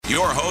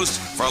your host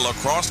for La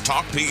Crosse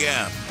Talk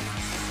PM,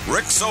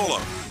 Rick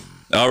Sola.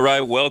 All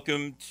right,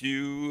 welcome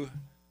to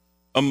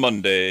a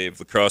Monday of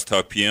La Crosse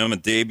Talk PM, a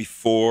day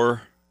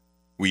before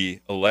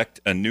we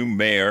elect a new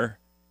mayor.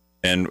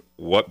 And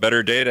what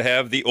better day to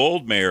have the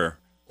old mayor,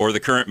 or the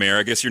current mayor.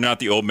 I guess you're not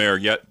the old mayor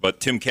yet, but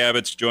Tim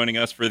Kabat's joining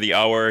us for the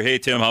hour. Hey,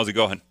 Tim, how's it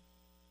going?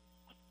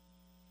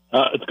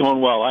 It's going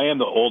well. I am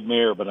the old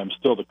mayor, but I'm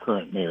still the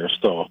current mayor,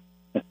 so...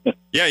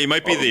 Yeah, you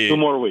might be 2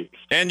 more weeks.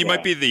 And you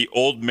might be the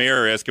old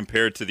mayor as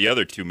compared to the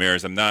other two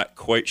mayors. I'm not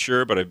quite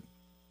sure, but I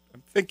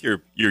think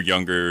you're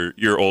younger,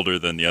 you're older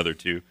than the other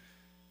two.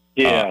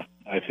 Yeah,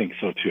 I think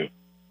so too.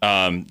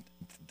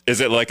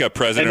 Is it like a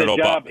President Obama? And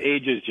the job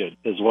ages you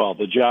as well.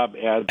 The job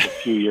adds a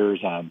few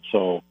years on.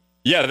 So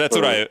yeah, that's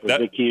for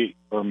Vicky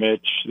or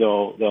Mitch,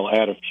 they'll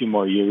add a few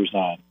more years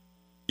on.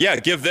 Yeah,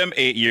 give them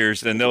 8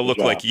 years, and they'll look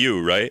like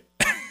you, right?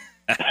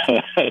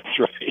 That's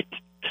right.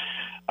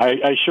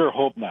 I sure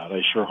hope not.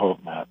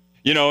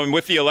 You know, and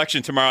with the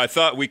election tomorrow, I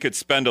thought we could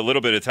spend a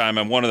little bit of time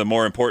on one of the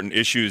more important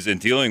issues in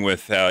dealing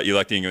with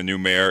electing a new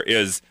mayor.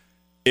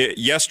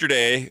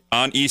 Yesterday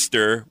on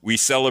Easter, we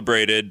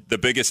celebrated the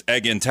biggest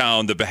egg in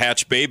town, the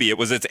hatched baby. It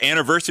was its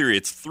anniversary.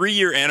 Its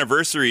 3-year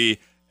anniversary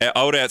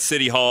out at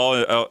City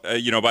Hall,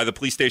 by the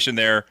police station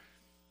there.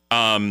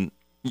 I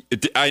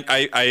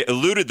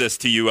alluded this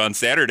to you on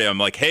Saturday. I'm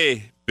like,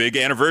 hey, big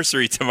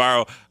anniversary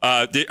tomorrow.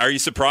 Are you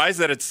surprised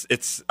that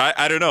it's?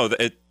 I don't know.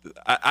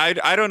 I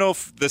don't know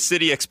if the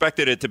city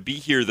expected it to be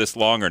here this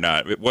long or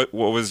not. What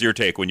was your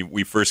take when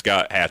we first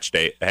got hatched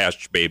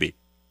baby?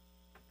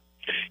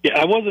 Yeah,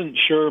 I wasn't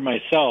sure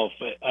myself.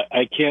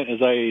 I can't,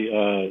 as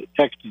I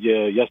texted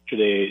you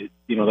yesterday.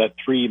 That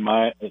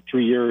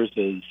 3 years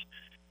has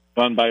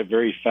gone by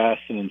very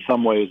fast, and in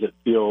some ways, it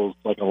feels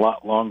like a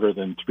lot longer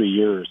than 3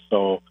 years.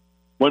 So.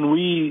 When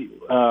we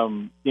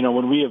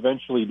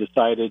eventually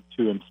decided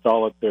to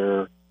install it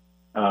there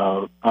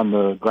on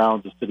the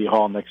grounds of City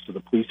Hall next to the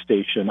police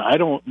station, I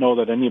don't know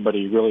that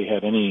anybody really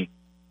had any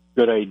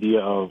good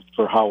idea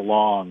for how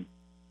long.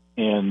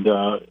 And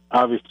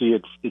obviously,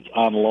 it's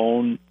on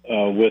loan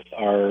with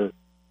our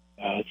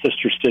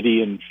sister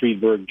city in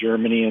Friedberg,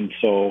 Germany, and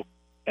so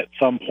at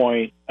some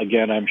point,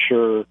 again, I'm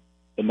sure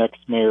the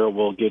next mayor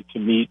will get to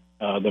meet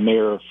the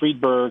mayor of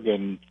Friedberg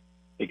and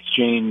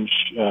exchange,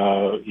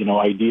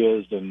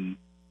 ideas and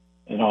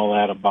all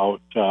that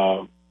about,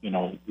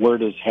 where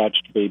does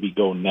hatched baby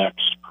go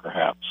next,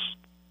 perhaps.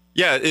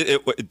 Yeah,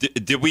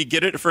 did we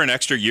get it for an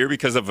extra year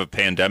because of a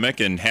pandemic,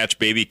 and hatched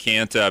baby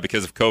can't,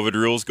 because of COVID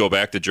rules, go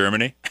back to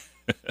Germany?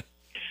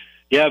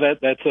 Yeah,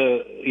 that's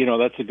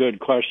a good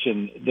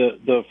question.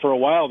 For a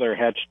while there,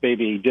 hatched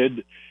baby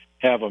did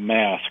have a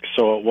mask,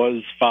 so it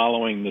was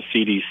following the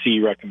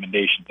CDC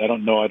recommendations. I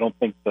don't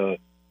think the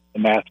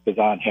mask is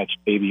on hatched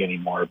baby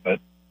anymore, but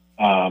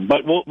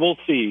we'll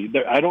see.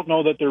 I don't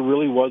know that there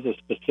really was a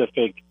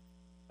specific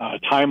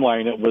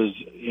timeline. It was,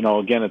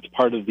 again, it's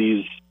part of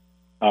these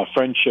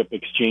friendship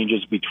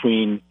exchanges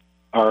between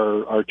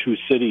our two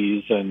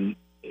cities, and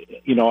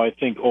I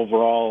think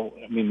overall,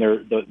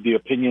 the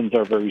opinions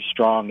are very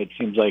strong. It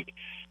seems like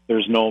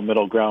there's no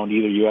middle ground.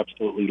 Either you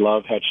absolutely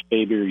love hatched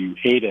baby or you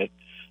hate it,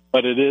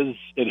 but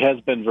it has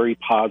been very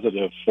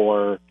positive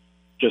for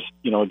just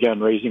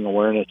again raising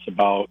awareness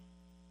about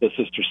the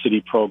Sister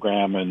City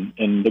program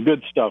and the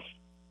good stuff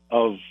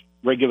of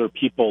regular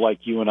people like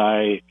you and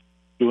I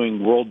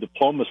doing world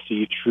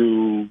diplomacy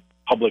through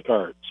public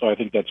art. So I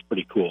think that's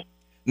pretty cool.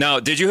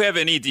 Now, did you have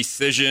any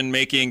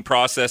decision-making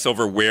process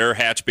over where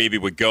hatched baby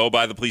would go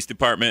by the police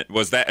department?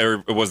 Was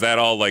that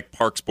all like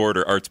Parks Board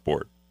or Arts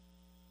Board?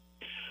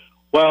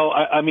 Well,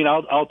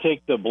 I'll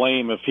take the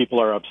blame if people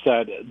are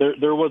upset.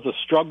 There was a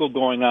struggle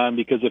going on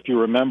because if you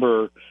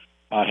remember,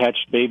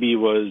 hatched baby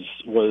was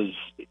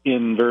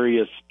in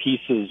various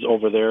pieces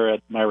over there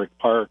at Myrick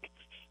Park,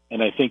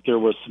 and I think there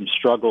was some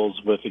struggles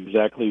with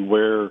exactly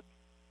where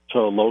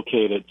to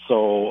locate it.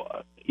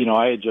 So,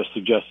 I had just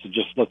suggested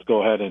let's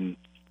go ahead and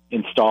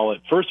install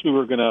it. First, we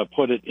were going to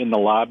put it in the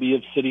lobby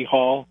of City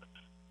Hall.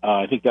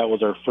 I think that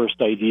was our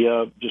first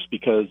idea, just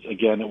because,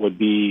 again, it would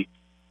be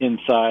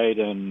inside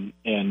and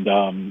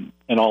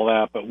all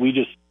that. But we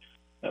just,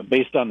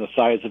 based on the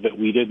size of it,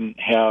 we didn't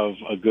have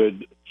a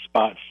good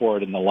spot for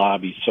it in the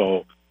lobby,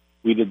 so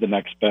we did the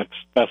next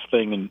best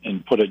thing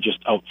and put it just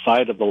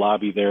outside of the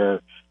lobby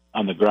there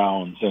on the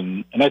grounds,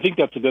 and I think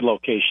that's a good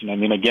location.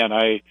 Again,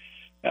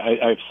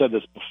 I've said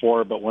this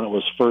before, but when it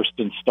was first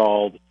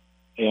installed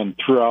and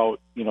throughout,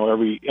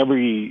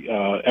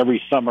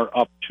 every summer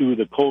up to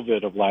the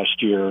COVID of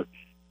last year,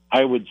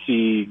 I would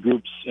see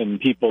groups and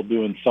people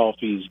doing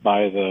selfies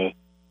by the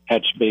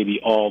hatched baby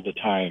all the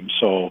time.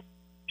 So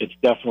it's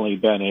definitely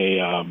been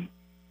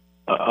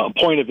a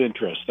point of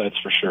interest, that's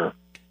for sure.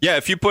 Yeah,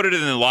 if you put it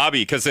in the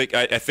lobby, because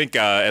I think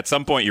at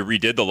some point you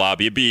redid the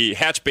lobby,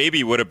 hatched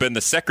baby would have been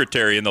the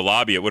secretary in the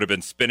lobby. It would have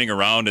been spinning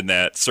around in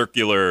that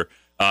circular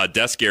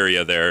desk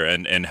area there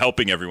and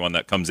helping everyone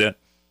that comes in.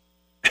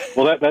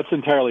 Well, that's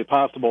entirely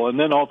possible. And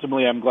then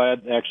ultimately, I'm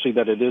glad actually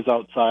that it is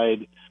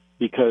outside,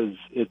 because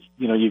it's,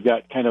 you've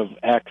got kind of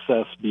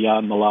access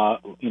beyond the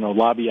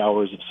lobby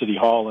hours of City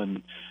Hall,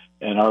 and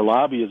and our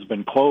lobby has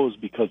been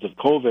closed because of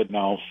COVID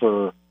now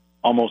for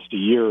almost a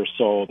year,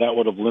 so that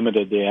would have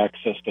limited the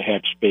access to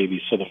hatched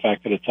babies. So the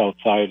fact that it's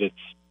outside,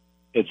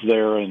 it's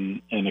there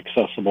and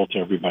accessible to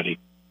everybody.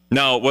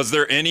 Now, was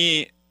there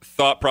any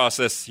thought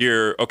process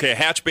here? Okay,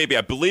 hatch baby,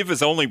 I believe,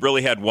 has only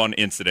really had one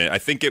incident. I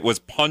think it was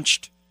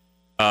punched.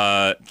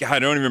 I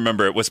don't even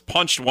remember. It was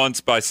punched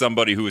once by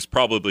somebody who was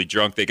probably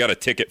drunk. They got a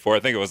ticket for it. I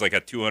think it was like a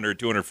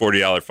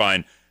 $240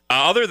 fine.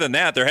 Other than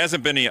that, there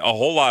hasn't been a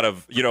whole lot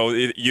of,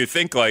 you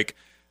think like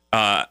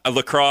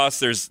lacrosse,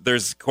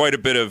 there's quite a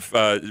bit of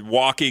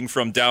walking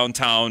from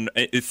downtown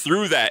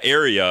through that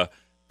area,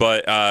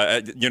 but,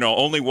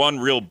 only one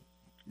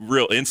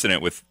real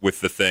incident with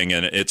the thing,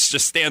 and it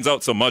just stands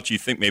out so much. You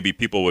think maybe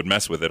people would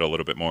mess with it a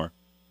little bit more.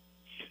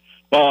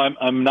 Well,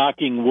 I'm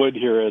knocking wood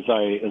here as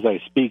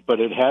I speak, but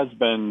it has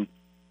been.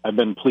 I've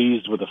been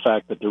pleased with the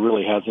fact that there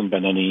really hasn't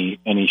been any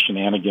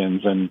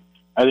shenanigans, and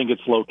I think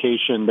its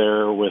location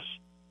there with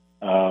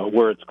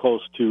where it's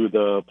close to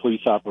the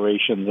police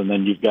operations, and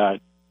then you've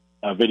got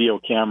a video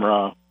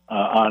camera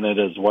on it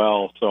as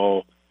well.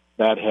 So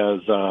that has,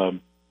 I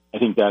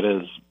think, that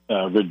has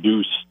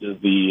reduced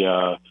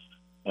the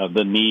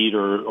need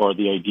or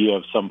the idea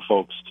of some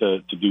folks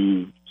to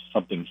do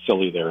something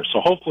silly there.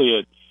 So hopefully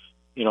it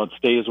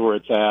stays where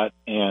it's at.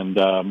 And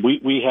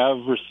we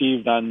have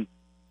received on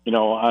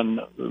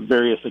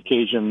various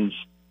occasions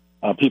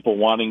people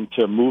wanting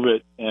to move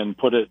it and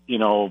put it,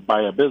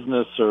 by a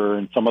business or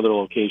in some other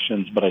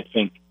locations. But I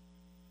think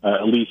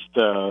at least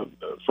for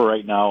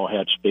right now,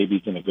 hatched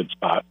baby's in a good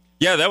spot.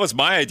 Yeah, that was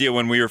my idea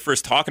when we were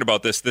first talking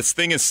about this. This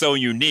thing is so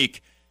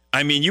unique.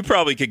 I mean, you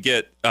probably could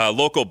get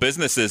local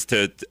businesses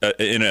to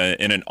in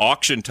an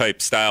auction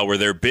type style where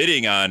they're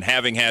bidding on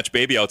having hatch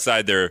baby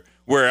outside their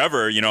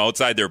wherever,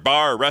 outside their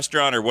bar or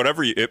restaurant or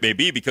whatever it may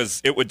be,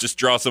 because it would just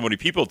draw so many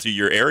people to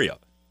your area.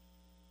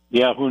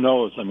 Yeah, who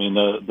knows? I mean,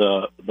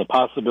 the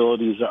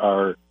possibilities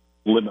are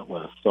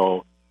limitless.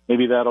 So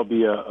maybe that'll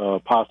be a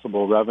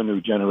possible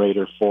revenue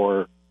generator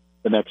for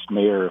the next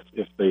mayor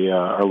if they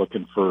are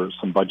looking for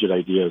some budget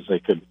ideas. They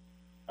could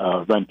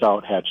rent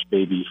out hatched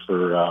baby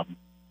for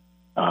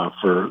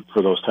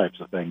those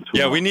types of things.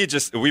 Yeah,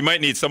 we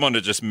might need someone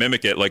to just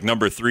mimic it like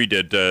number 3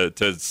 did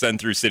to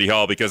send through City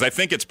Hall, because I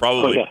think it's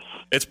probably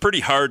it's pretty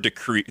hard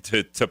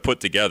to put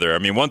together. I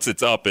mean, once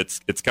it's up,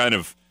 it's kind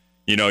of,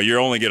 you're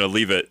only going to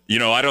leave it.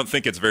 I don't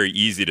think it's very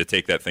easy to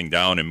take that thing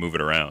down and move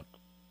it around.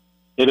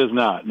 It is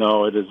not.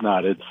 No, it is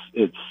not. I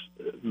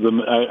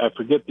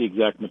forget the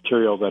exact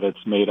material that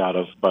it's made out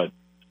of, but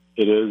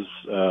it is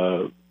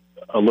a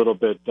little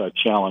bit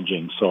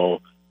challenging.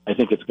 So I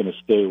think it's going to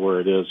stay where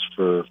it is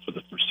for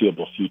the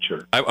foreseeable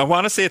future. I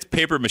want to say it's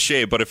paper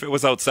mache, but if it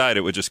was outside,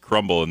 it would just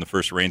crumble in the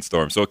first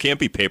rainstorm. So it can't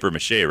be paper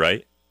mache,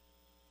 right?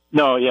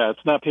 No, yeah,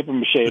 it's not paper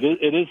mache.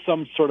 It is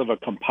some sort of a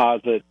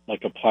composite,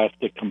 like a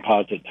plastic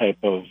composite type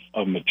of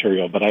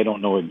material, but I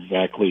don't know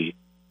exactly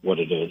what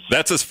it is.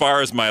 That's as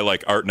far as my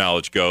art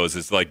knowledge goes.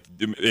 It's like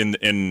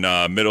in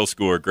middle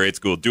school or grade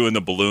school, doing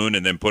the balloon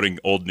and then putting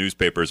old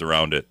newspapers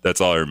around it. That's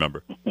all I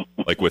remember,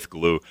 like with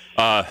glue.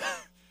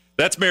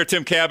 That's Mayor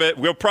Tim Kabat.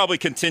 We'll probably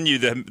continue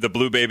the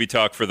Blue Baby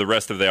talk for the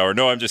rest of the hour.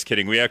 No, I'm just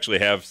kidding. We actually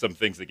have some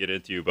things to get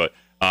into, but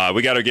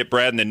we got to get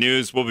Brad in the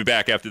news. We'll be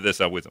back after this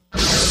on Wisdom.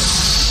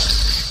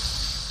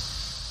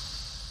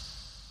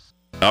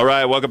 All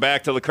right, welcome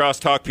back to Lacrosse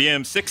Talk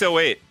PM.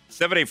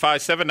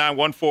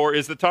 608-785-7914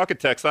 is the talk and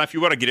text line. If you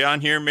want to get on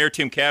here, Mayor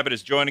Tim Kabat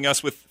is joining us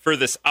for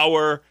this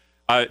hour.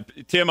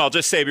 Tim, I'll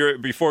just say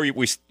before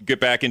we get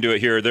back into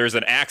it here, there's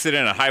an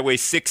accident on Highway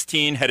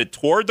 16 headed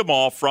toward the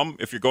mall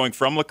if you're going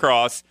from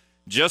Lacrosse,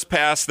 just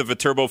past the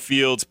Viterbo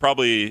Fields,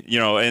 probably,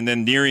 and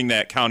then nearing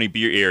that County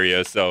Beer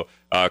area. So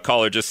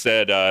caller just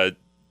said that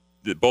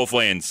both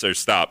lanes are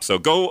stopped. So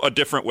go a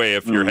different way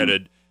if you're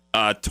headed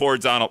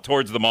towards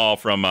the mall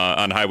from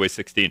on Highway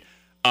 16.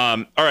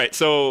 All right,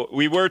 so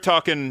we were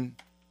talking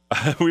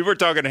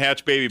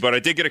hatch baby, but I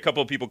did get a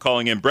couple of people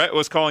calling in. Brett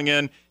was calling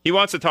in. He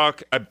wants to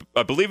talk, I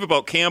believe,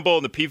 about Campbell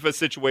and the PFAS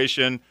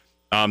situation.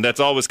 That's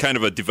always kind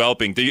of a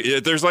developing.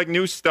 There's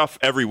new stuff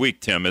every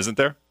week, Tim, isn't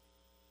there?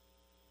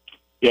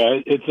 Yeah,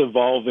 it's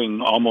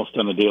evolving almost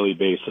on a daily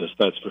basis.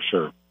 That's for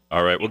sure.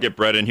 All right, we'll get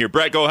Brett in here.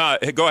 Brett, go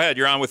ahead.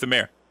 You're on with the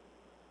mayor.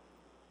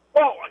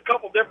 Well, a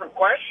couple different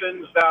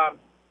questions.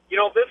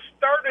 This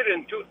started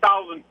in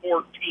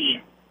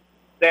 2014.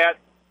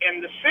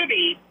 And the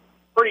city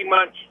pretty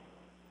much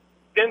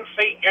didn't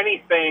say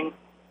anything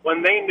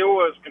when they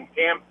knew it was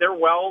their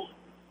wells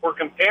were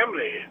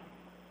contaminated.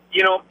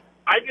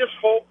 I just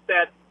hope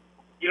that,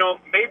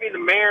 maybe the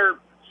mayor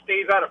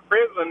stays out of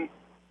prison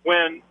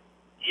when,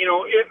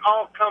 it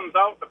all comes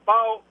out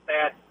about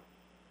that,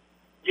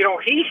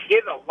 he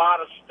hid a lot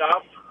of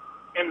stuff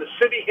and the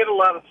city hid a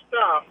lot of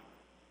stuff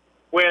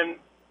when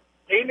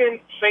they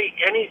didn't say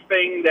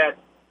anything that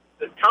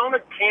the town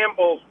of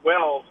Campbell's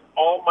wells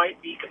all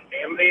might be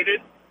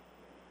contaminated.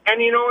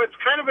 And, it's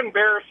kind of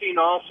embarrassing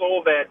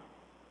also that,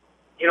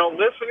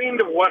 listening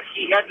to what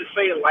he had to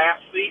say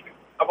last week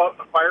about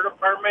the fire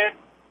department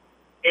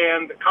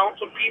and the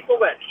council people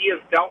that he has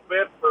dealt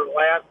with for the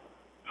last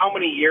how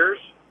many years,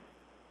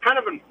 kind of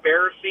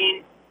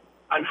embarrassing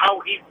on how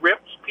he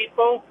rips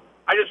people.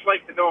 I just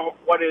like to know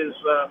what his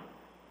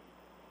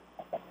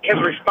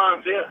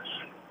response is.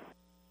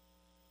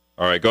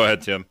 All right, go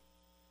ahead, Tim.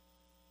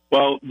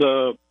 Well,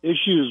 the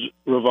issues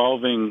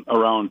revolving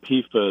around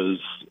PFAS,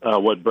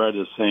 what Brett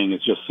is saying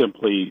is just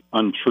simply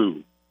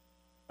untrue.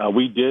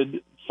 We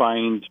did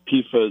find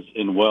PFAS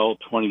in well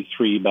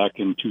 23 back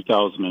in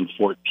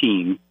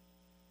 2014.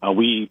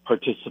 We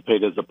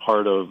participate as a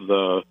part of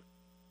the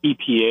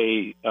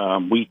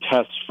EPA. We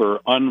test for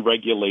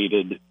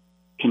unregulated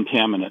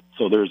contaminants.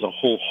 So there's a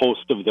whole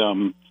host of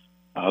them.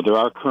 There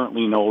are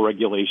currently no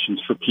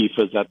regulations for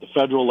PFAS at the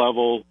federal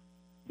level.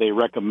 They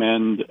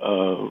recommend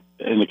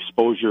an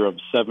exposure of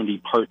 70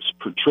 parts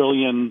per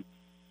trillion,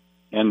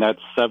 and that's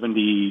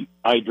 70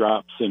 eye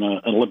drops in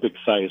an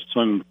Olympic-sized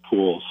swimming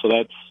pool. So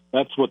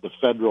that's what the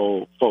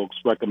federal folks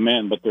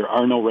recommend, but there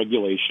are no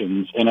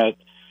regulations. And at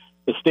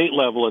the state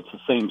level, it's the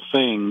same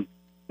thing.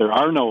 There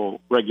are no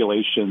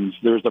regulations.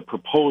 There's a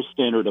proposed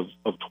standard of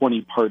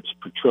 20 parts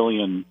per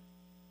trillion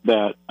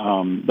that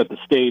the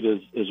state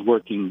is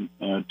working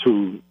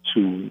to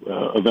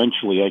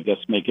eventually, I guess,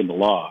 make into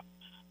law.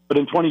 But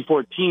in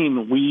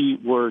 2014, we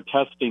were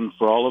testing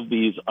for all of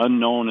these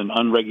unknown and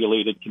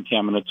unregulated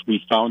contaminants.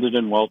 We found it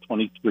in well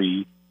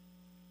 23,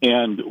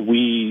 and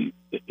we,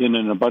 in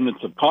an abundance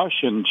of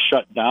caution,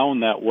 shut down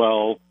that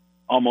well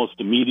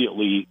almost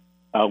immediately.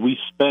 We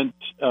spent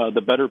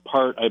the better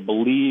part, I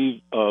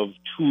believe, of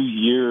 2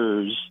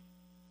 years,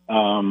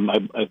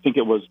 I think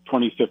it was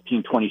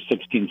 2015,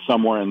 2016,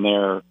 somewhere in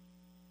there,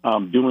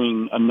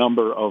 doing a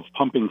number of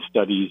pumping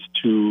studies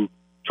to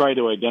try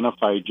to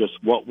identify just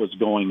what was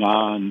going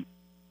on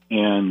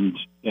and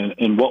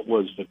what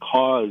was the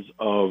cause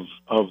of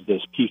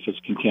this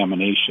PFAS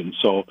contamination.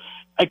 So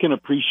I can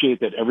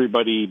appreciate that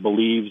everybody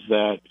believes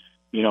that,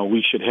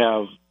 we should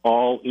have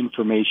all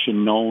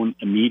information known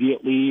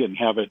immediately and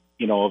have it,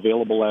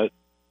 available at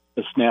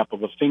the snap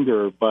of a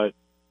finger, but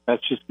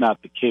that's just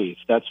not the case.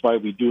 That's why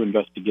we do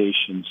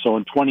investigations. So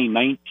in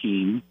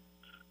 2019,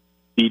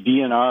 the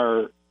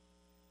DNR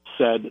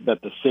said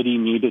that the city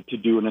needed to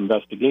do an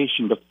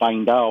investigation to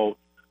find out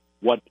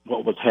what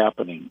was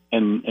happening.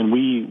 And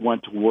we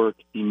went to work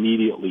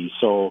immediately.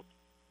 So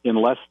in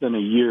less than a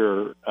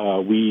year,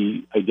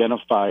 we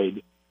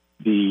identified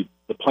the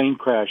plane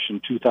crash in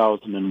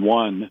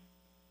 2001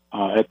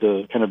 at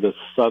the kind of the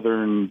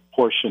southern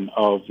portion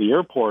of the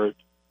airport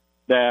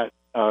that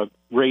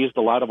raised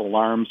a lot of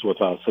alarms with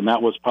us. And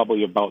that was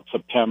probably about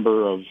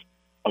September of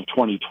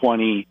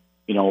 2020,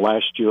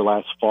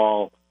 last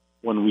fall,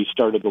 when we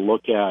started to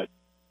look at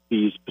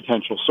these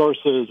potential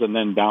sources and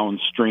then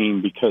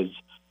downstream, because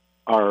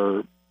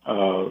our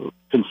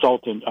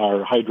consultant,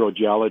 our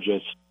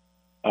hydrogeologist,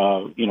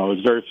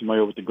 is very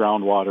familiar with the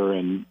groundwater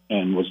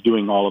and was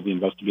doing all of the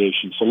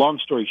investigation. So long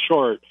story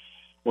short,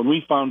 when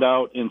we found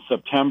out in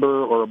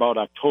September or about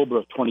October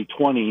of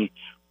 2020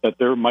 that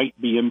there might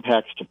be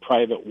impacts to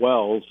private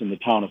wells in the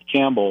town of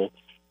Campbell,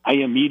 I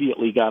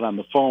immediately got on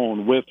the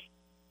phone with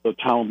the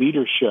town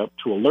leadership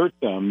to alert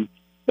them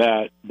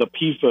that the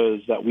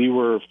PFAS that we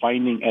were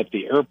finding at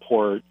the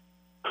airport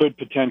could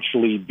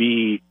potentially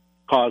be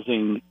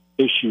causing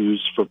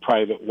issues for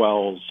private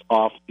wells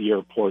off the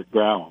airport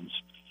grounds.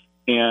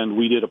 And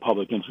we did a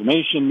public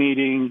information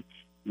meeting.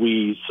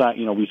 We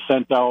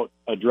sent out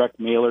a direct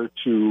mailer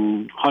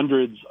to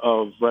hundreds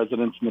of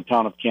residents in the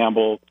town of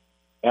Campbell,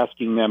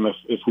 asking them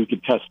if we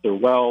could test their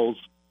wells.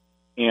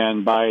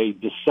 And by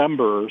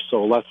December,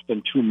 so less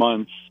than 2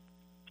 months,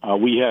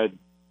 we had,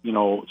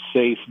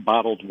 safe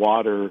bottled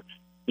water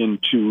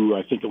into,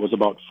 I think it was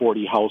about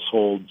 40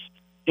 households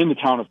in the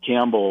town of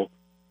Campbell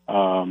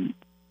to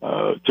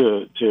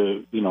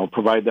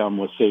provide them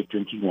with safe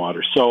drinking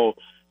water. So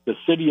the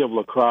city of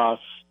La Crosse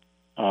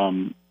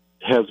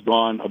has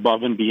gone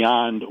above and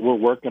beyond. We're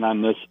working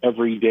on this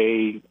every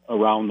day,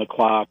 around the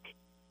clock,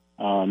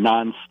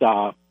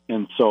 nonstop.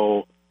 And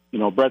so,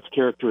 Brett's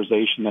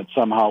characterization that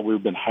somehow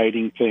we've been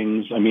hiding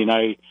things. I mean,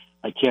 I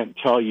can't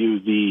tell you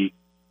the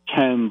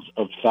tens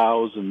of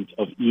thousands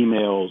of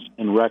emails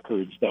and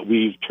records that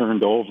we've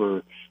turned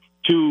over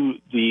to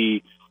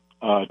the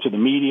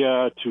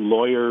media, to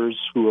lawyers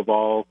who have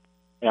all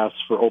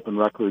asked for open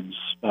records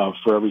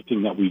for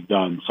everything that we've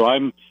done. So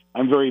I'm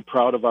very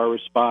proud of our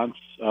response.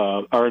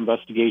 Our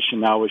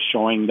investigation now is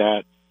showing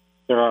that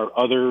there are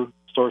other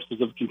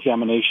sources of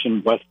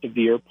contamination west of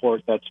the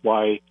airport. That's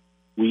why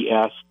we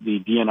asked the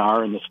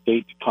DNR and the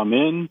state to come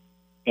in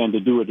and to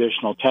do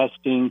additional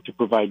testing to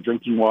provide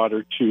drinking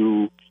water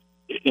to,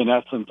 in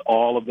essence,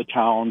 all of the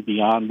town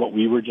beyond what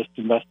we were just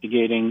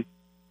investigating.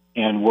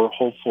 And we're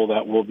hopeful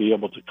that we'll be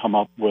able to come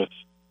up with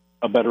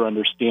a better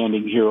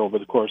understanding here over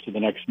the course of the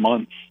next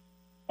month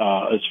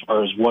as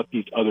far as what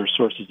these other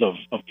sources of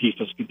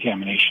PFAS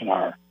contamination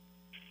are.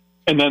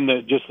 And then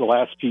just the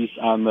last piece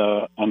on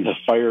the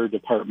fire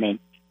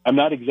department, I'm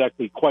not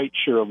exactly quite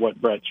sure of what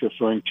Brett's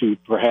referring to.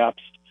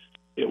 Perhaps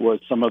it was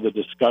some of the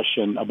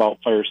discussion about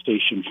Fire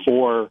Station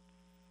 4,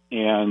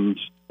 and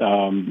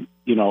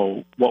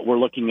what we're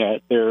looking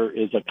at there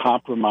is a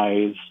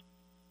compromise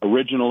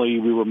Originally,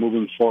 we were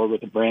moving forward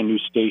with a brand new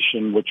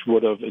station, which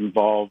would have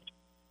involved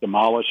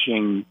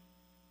demolishing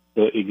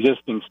the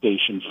existing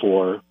Station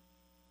 4.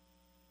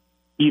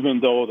 Even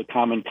though the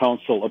Common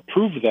Council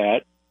approved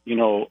that,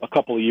 a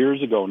couple of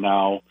years ago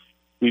now,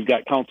 we've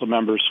got council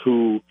members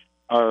who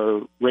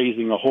are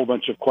raising a whole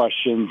bunch of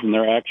questions, and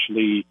they're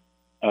actually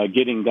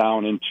getting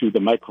down into the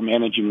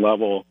micromanaging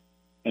level,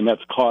 and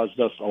that's caused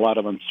us a lot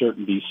of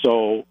uncertainty.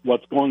 So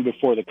what's going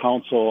before the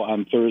council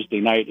on Thursday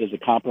night is a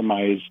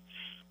compromise,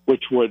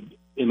 which would,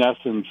 in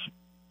essence,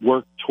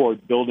 work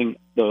toward building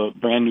the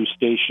brand new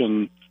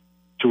station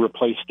to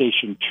replace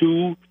Station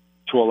 2,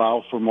 to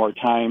allow for more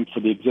time for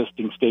the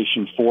existing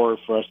Station 4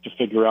 for us to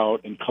figure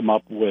out and come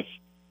up with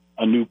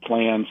a new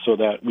plan so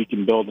that we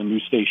can build a new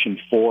Station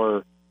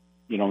 4,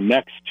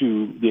 next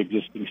to the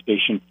existing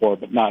Station 4,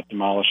 but not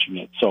demolishing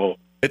it. So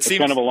it's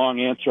kind of a long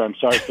answer. I'm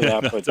sorry for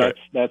that, but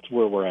that's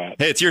where we're at.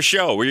 Hey, it's your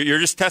show. You're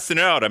just testing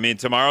it out. I mean,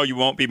 tomorrow you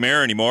won't be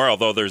mayor anymore,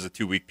 although there's a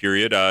 2-week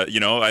period.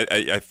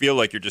 I feel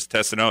like you're just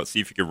testing out,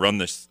 see if you can run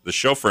the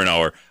show for an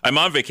hour. I'm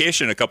on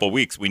vacation in a couple of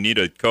weeks. We need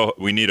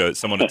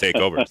someone to take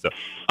over. So,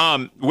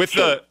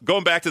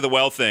 going back to the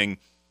well thing,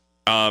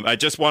 I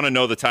just want to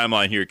know the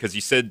timeline here, because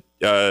you said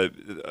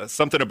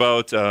something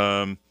about.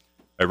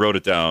 I wrote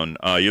it down.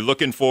 You're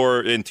looking for,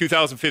 in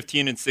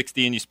 2015 and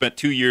 16, you spent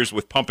 2 years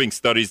with pumping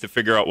studies to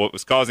figure out what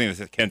was causing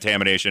the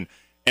contamination.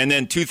 And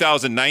then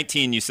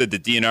 2019, you said the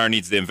DNR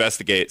needs to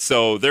investigate.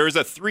 So there is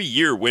a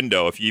 3-year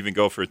window if you even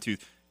go for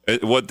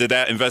what did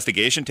that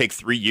investigation take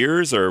 3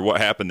 years, or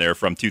what happened there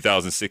from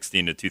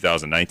 2016 to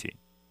 2019?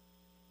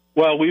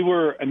 Well, we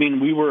were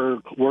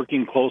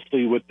working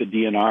closely with the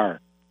DNR.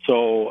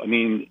 So,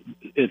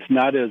 it's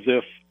not as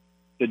if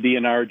the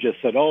DNR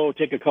just said,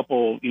 take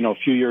a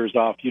few years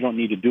off. You don't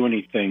need to do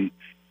anything.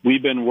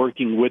 We've been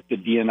working with the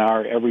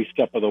DNR every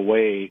step of the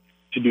way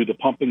to do the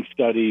pumping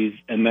studies,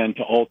 and then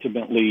to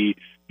ultimately,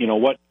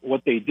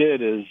 what they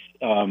did is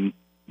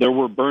there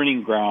were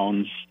burning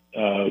grounds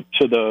in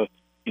the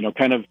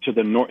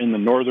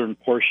northern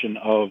portion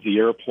of the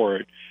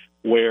airport,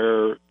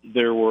 where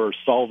there were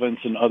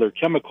solvents and other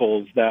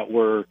chemicals that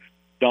were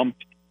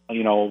dumped,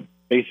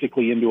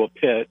 basically into a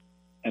pit,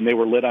 and they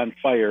were lit on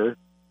fire.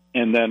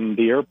 And then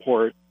the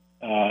airport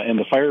and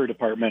the fire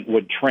department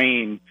would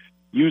train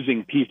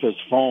using PFAS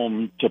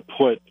foam to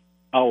put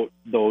out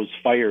those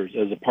fires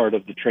as a part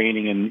of the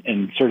training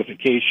and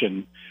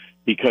certification,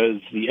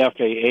 because the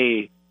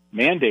FAA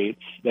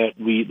mandates that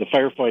the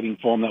firefighting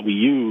foam that we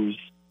use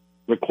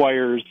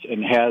requires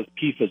and has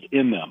PFAS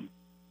in them.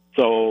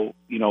 So,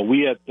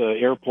 we at the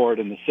airport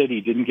and the city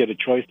didn't get a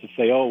choice to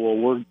say,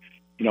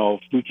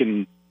 if we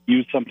can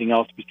use something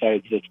else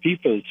besides this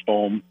PFAS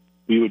foam,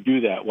 we would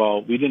do that.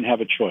 Well, we didn't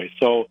have a choice.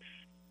 So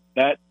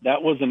that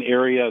was an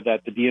area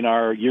that the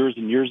DNR years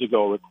and years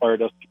ago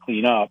required us to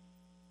clean up.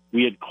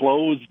 We had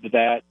closed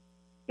that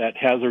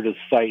hazardous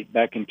site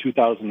back in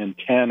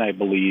 2010, I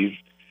believe,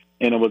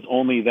 and it was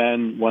only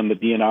then when the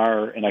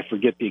DNR, and I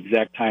forget the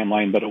exact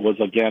timeline, but it was,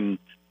 again,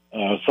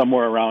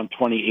 somewhere around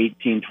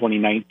 2018,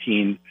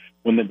 2019,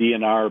 when the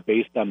DNR,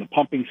 based on the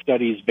pumping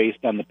studies,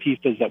 based on the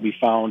PFAS that we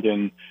found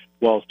in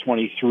wells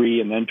 23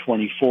 and then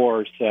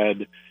 24,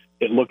 said,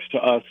 it looks to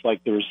us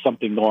like there's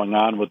something going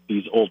on with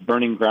these old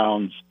burning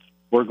grounds.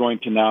 We're going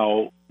to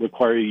now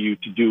require you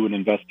to do an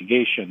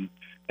investigation.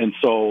 And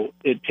so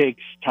it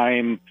takes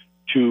time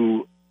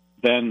to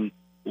then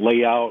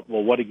lay out,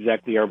 what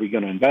exactly are we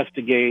going to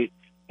investigate,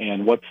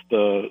 and what's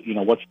the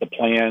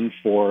plan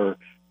for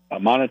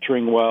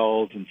monitoring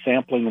wells and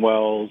sampling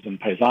wells and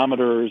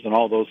piezometers and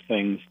all those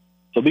things.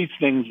 So these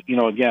things,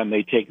 again,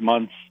 they take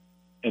months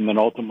and then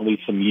ultimately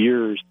some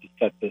years to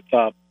set this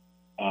up.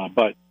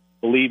 But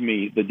believe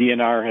me, the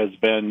DNR has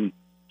been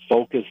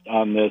focused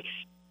on this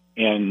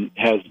and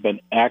has been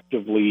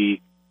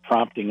actively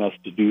prompting us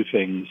to do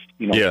things,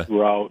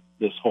 throughout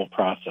this whole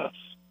process.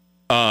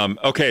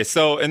 Okay,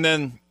 so, and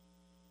then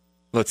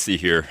let's see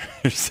here.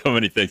 There's so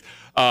many things.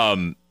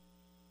 The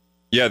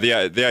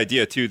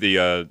idea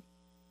too.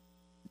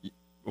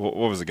 What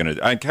was it going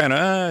to? I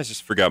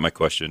just forgot my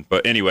question.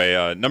 But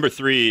anyway, number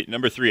three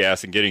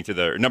asked, and getting to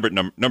the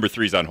number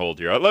three's on hold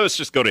here. Let's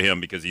just go to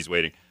him because he's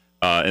waiting.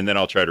 And then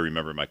I'll try to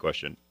remember my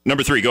question.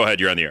 Number 3, go ahead.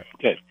 You're on the air.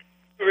 Okay.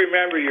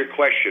 Remember your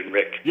question,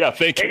 Rick. Yeah,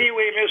 thank you.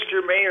 Anyway,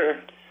 Mr. Mayor,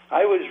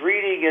 I was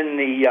reading in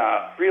the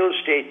real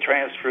estate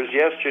transfers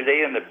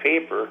yesterday in the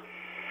paper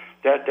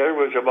that there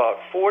was about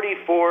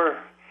 44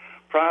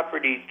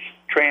 property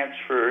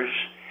transfers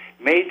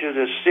made to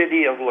the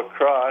city of La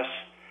Crosse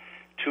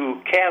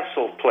to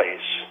Castle Place.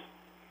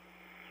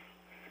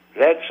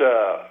 That's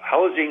a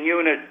housing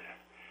unit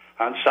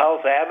on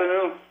South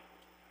Avenue.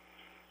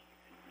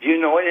 Do you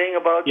know anything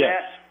about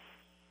that?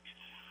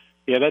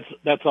 Yeah,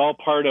 that's all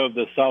part of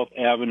the South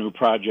Avenue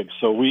project.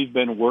 So we've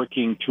been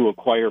working to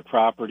acquire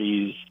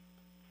properties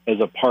as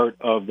a part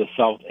of the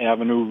South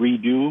Avenue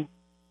redo.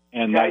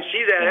 And I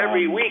see that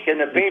every week in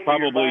the paper.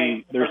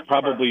 There's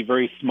probably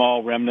very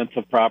small remnants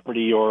of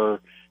property or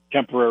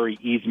temporary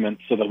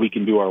easements so that we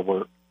can do our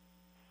work.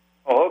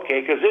 Oh, okay,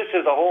 because this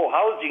is a whole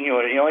housing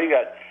unit. You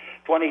got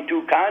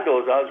 22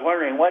 condos. I was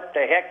wondering what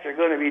the heck they're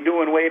going to be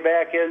doing way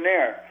back in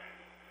there.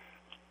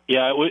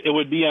 Yeah, it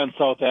would be on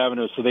South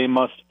Avenue, so they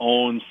must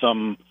own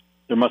some.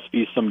 There must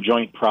be some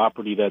joint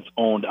property that's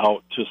owned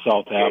out to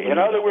South Avenue. In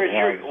other words,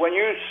 when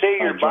you say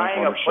you're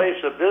buying a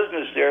place of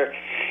business there,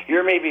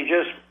 you're maybe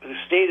just the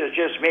state is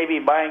just maybe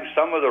buying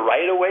some of the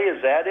right of way.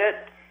 Is that it?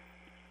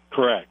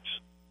 Correct.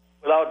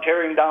 Without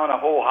tearing down a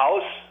whole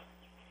house.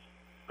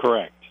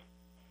 Correct.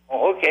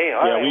 Oh, okay.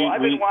 All right.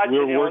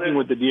 We're working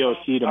with the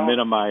DOC to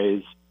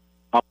minimize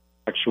how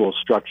actual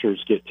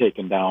structures get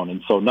taken down,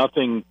 and so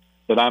nothing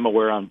that I'm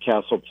aware on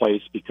Castle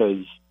Place,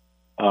 because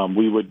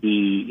we would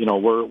be,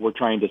 we're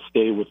trying to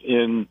stay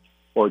within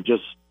or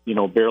just,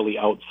 barely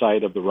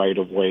outside of the right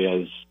of way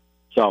as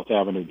South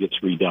Avenue gets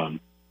redone.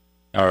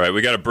 All right,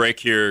 we got a break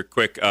here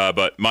quick,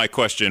 but my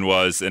question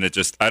was, and it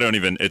just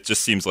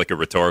seems like a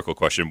rhetorical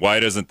question.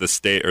 Why doesn't the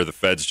state or the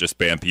feds just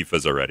ban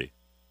PFAS already?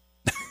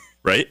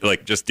 Right?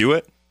 Like, just do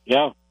it?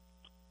 Yeah,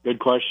 good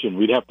question.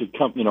 We'd have to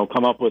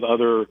come up with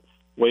other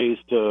ways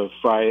to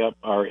fry up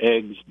our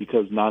eggs,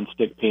 because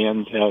nonstick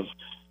pans have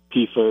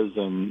PFAS,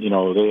 and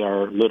they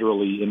are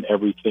literally in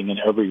everything and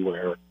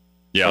everywhere.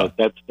 Yeah,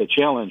 that's the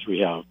challenge we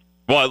have.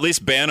 Well, at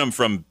least ban them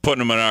from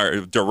putting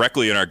them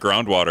directly in our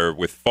groundwater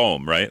with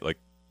foam, right? Like,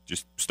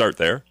 just start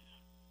there.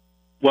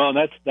 Well,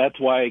 that's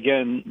why,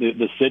 again,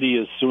 the city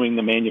is suing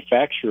the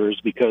manufacturers,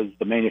 because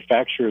the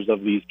manufacturers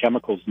of these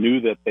chemicals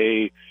knew that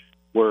they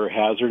were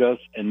hazardous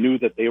and knew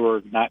that they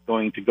were not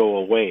going to go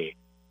away.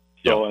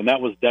 So, And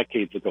that was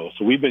decades ago.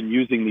 So we've been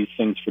using these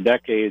things for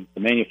decades.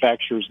 The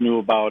manufacturers knew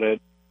about it.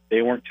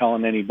 They weren't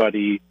telling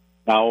anybody.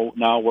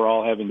 Now we're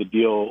all having to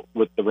deal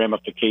with the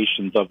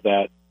ramifications of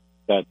that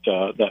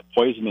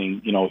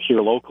poisoning,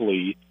 here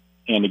locally.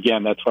 And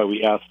again, that's why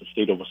we asked the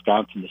state of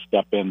Wisconsin to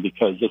step in,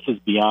 because this is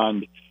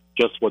beyond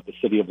just what the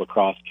city of La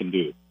Crosse can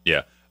do.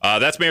 Yeah.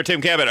 That's Mayor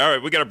Tim Kabat. All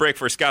right, we got a break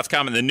for Scott's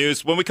Comment in the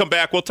News. When we come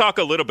back, we'll talk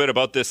a little bit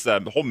about this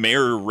whole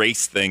mayor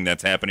race thing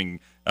that's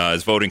happening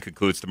as voting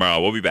concludes tomorrow.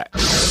 We'll be back.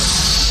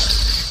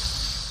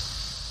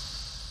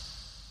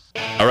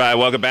 All right,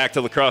 welcome back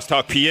to La Crosse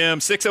Talk PM.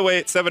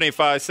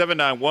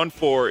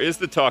 608-785-7914 is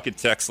the talk and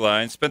text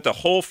line. Spent the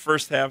whole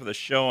first half of the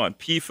show on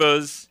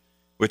PFAS,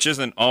 which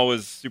isn't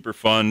always super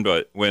fun,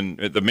 but when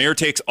the mayor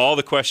takes all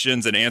the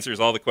questions and answers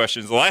all the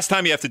questions, the last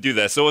time you have to do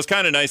that, so it was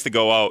kind of nice to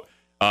go out,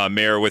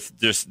 Mayor, with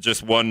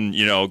just one,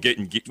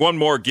 one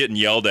more getting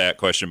yelled at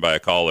question by a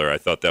caller. I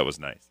thought that was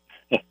nice.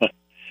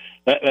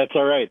 That's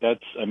all right.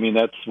 That's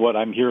what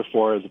I'm here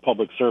for as a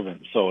public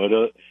servant.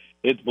 So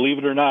it's believe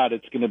it or not,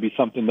 it's going to be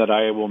something that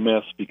I will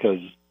miss, because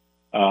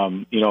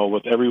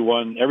with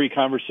every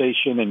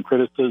conversation and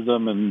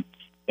criticism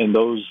and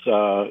those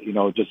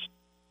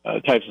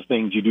types of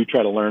things, you do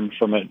try to learn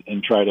from it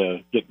and try to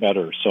get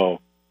better.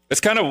 So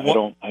it's kind of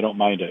I don't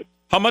mind it.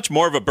 How much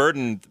more of a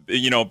burden,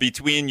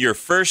 between your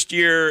first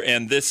year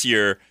and this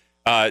year,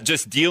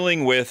 just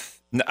dealing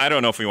with, I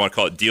don't know if we want to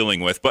call it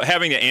dealing with, but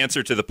having to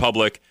answer to the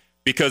public,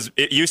 because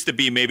it used to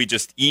be maybe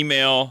just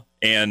email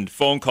and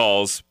phone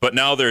calls, but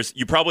now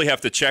you probably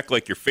have to check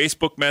like your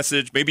Facebook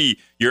message, maybe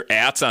your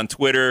ats on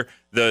Twitter,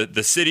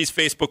 the city's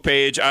Facebook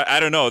page.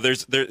 I don't know.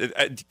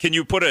 Can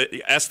you put an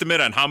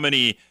estimate on how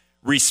many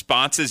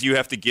responses you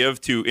have to give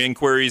to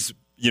inquiries,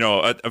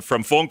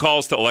 from phone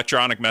calls to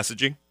electronic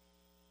messaging?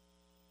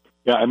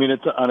 Yeah,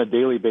 it's on a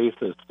daily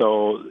basis.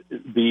 So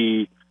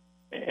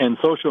and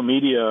social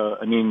media,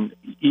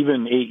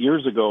 even 8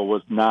 years ago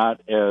was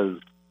not as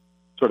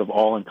sort of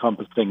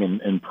all-encompassing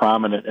and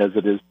prominent as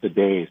it is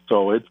today.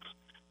 So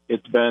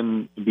it's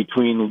been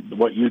between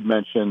what you'd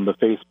mentioned, the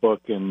Facebook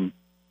and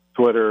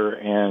Twitter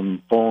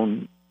and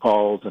phone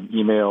calls and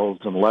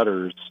emails and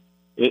letters.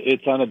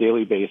 It's on a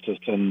daily basis.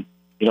 And,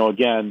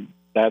 again,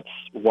 that's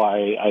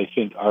why I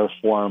think our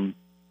form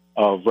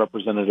of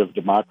representative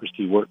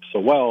democracy works so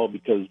well,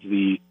 because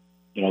the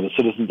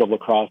citizens of La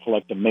Crosse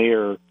elect a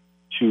mayor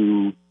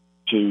to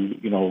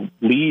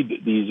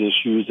lead these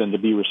issues and to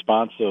be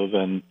responsive,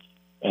 and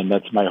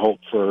that's my hope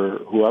for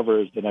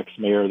whoever is the next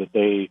mayor, that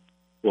they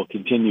will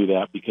continue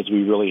that, because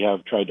we really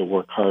have tried to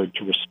work hard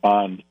to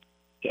respond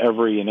to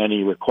every and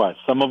any request.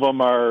 Some of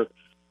them are,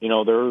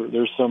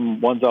 there's some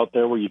ones out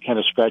there where you kind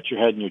of scratch your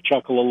head and you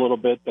chuckle a little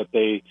bit that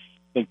they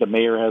think the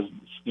mayor has,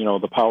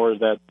 the power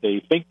that they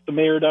think the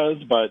mayor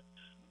does, but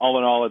all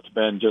in all, it's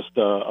been just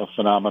a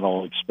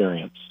phenomenal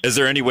experience. Is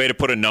there any way to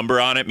put a number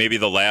on it? Maybe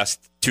the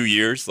last 2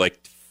 years, like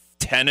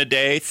 10 a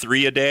day,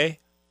 3 a day?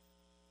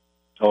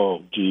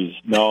 Oh, geez,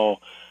 no.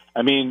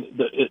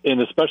 And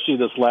especially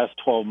this last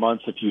 12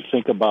 months, if you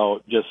think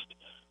about, just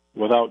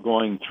without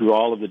going through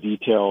all of the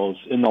details,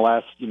 in the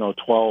last,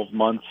 12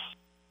 months,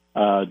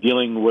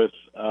 dealing with,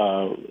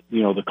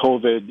 the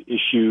COVID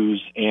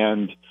issues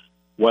and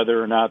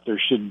whether or not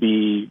there should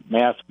be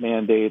mask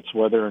mandates,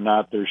 whether or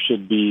not there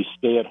should be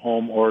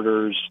stay-at-home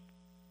orders.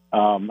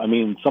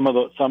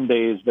 Some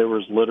days there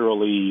was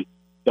literally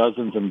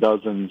dozens and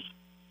dozens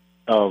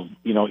of,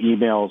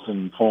 emails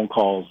and phone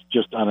calls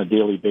just on a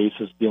daily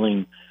basis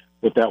dealing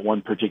with that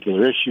one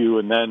particular issue.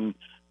 And then,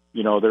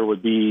 there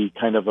would be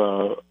kind of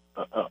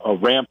a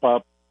ramp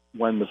up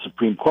when the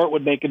Supreme Court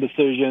would make a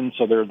decision.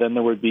 So there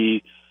would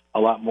be a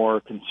lot more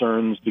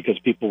concerns because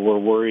people were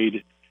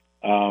worried.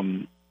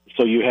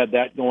 So you had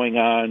that going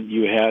on.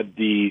 You had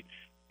the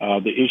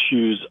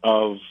issues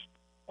of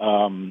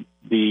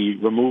the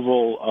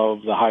removal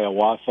of the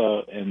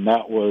Hiawatha, and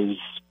that was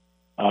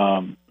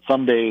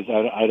some days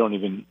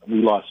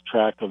we lost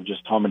track of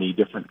just how many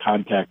different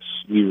contacts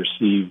we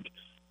received.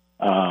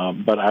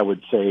 But I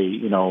would say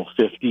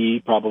 50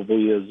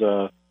 probably is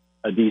a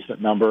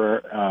decent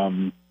number.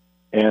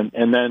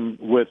 And then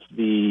with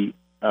the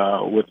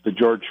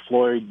George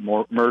Floyd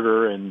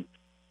murder and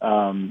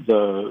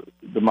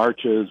the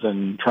marches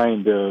and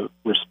trying to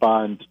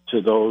respond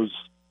to those,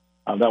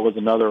 that was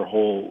another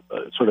whole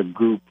sort of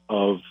group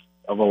of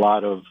a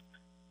lot of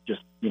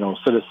just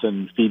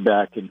citizen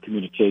feedback and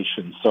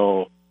communication.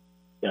 So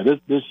yeah,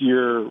 this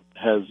year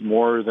has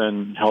more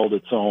than held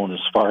its own as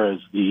far as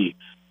the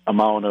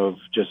amount of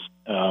just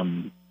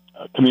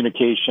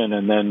communication,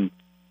 and then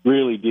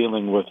really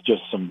dealing with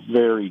just some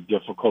very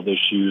difficult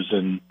issues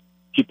and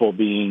people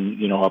being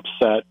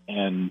upset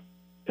and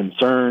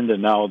concerned.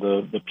 And now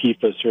the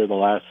PFAS here the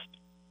last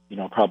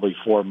probably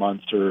 4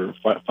 months or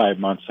 5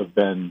 months have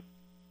been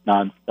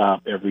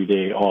nonstop every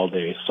day, all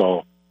day.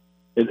 So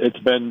it's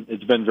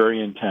been very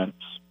intense.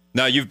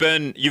 Now you've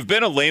been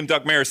a lame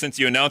duck mayor since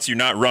you announced you're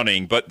not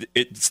running, but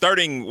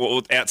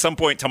starting at some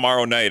point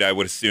tomorrow night, I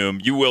would assume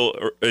you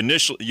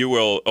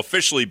will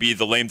officially be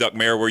the lame duck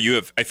mayor, where you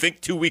have, I think,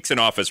 2 weeks in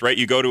office, right?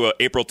 You go to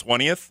April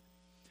 20th.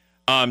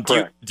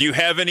 Do you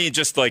have any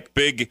just like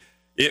big?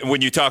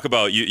 When you talk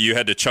about you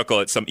had to chuckle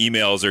at some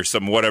emails or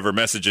some whatever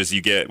messages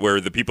you get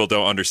where the people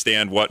don't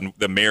understand what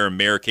the mayor and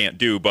mayor can't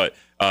do, but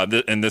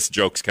and this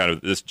joke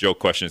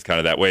question is kind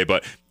of that way.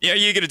 But yeah,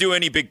 you going to do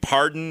any big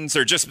pardons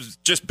or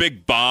just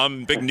big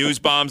news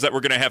bombs that we're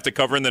going to have to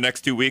cover in the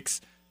next 2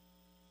 weeks?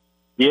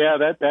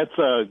 Yeah, that's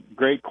a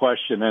great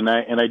question, and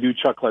I do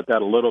chuckle at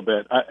that a little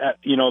bit.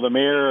 The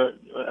mayor,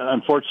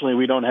 unfortunately,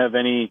 we don't have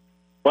any.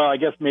 Well, I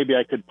guess maybe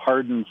I could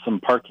pardon some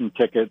parking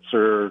tickets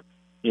or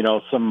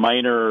some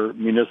minor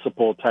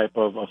municipal type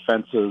of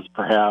offenses,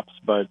 perhaps.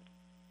 But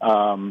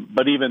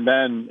even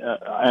then,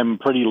 I'm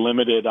pretty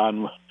limited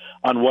on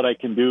what I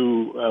can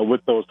do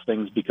with those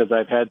things, because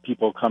I've had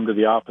people come to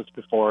the office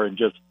before and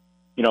just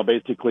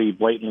basically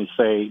blatantly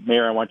say,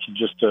 "Mayor, I want you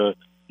just to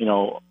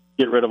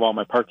get rid of all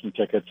my parking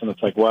tickets." And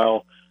it's like,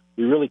 well,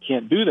 we really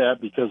can't do that,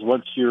 because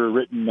once you're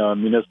written a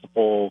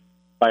municipal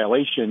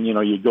violation,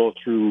 you go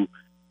through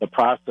the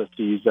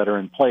processes that are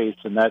in place,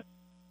 and that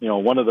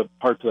one of the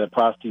parts of that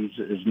process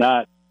is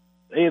not,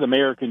 hey, the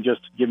mayor can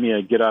just give me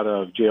a get out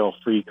of jail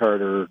free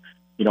card or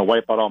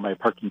wipe out all my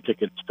parking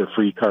tickets for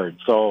free card.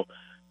 So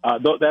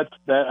that's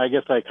that. I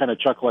guess I kind of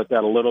chuckle at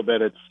that a little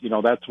bit. It's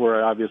that's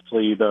where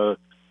obviously the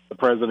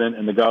president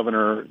and the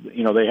governor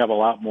they have a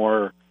lot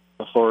more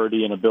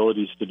authority and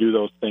abilities to do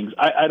those things.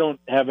 I don't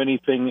have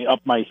anything up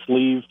my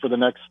sleeve for the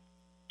next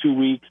 2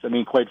 weeks. I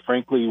mean, quite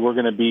frankly, we're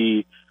going to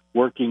be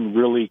working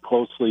really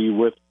closely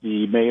with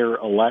the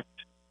mayor-elect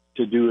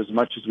to do as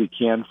much as we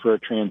can for a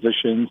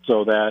transition,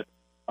 so that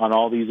on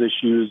all these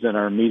issues and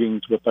our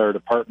meetings with our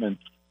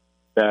departments,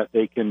 that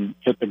they can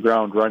hit the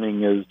ground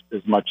running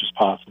as much as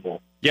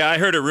possible. Yeah, I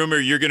heard a rumor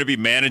you're going to be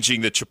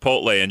managing the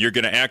Chipotle, and you're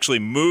going to actually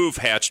move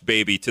Hatched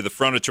Baby to the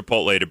front of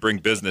Chipotle to bring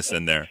business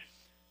in there.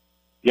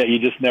 Yeah, you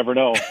just never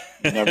know.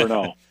 You never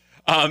know.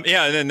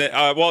 Yeah, and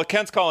then,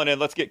 Kent's calling in.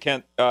 Let's get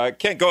Kent.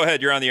 Kent, go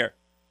ahead. You're on the air.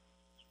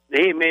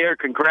 Hey, Mayor,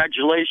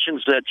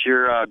 congratulations that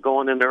you're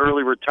going into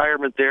early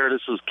retirement there. This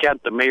is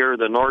Kent, the mayor of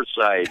the North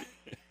Side.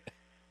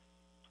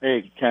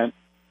 Hey, Kent.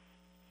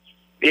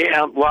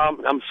 Yeah, well,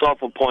 I'm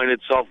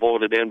self-appointed,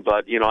 self-voted in,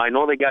 but, I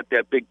know they got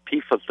that big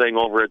PFA thing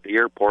over at the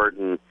airport,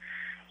 and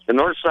the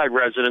North Side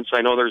residents,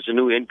 I know there's a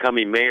new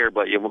incoming mayor,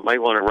 but you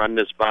might want to run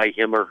this by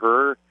him or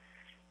her.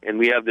 And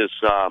we have this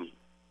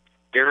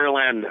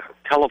Dairyland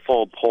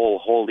telephone pole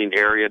holding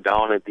area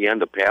down at the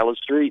end of Palace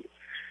Street.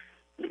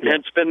 And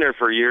it's been there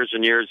for years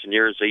and years and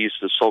years. They used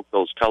to soak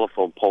those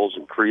telephone poles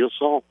in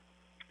creosote.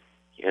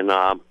 And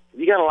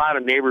you got a lot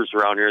of neighbors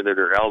around here that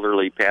are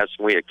elderly, passing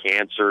away of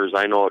cancers.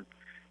 I know it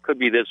could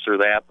be this or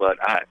that, but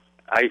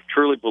I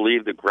truly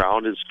believe the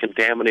ground is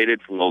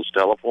contaminated from those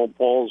telephone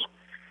poles.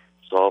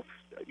 So,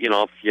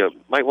 if you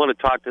might want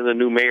to talk to the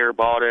new mayor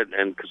about it,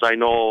 and because I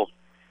know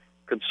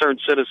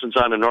concerned citizens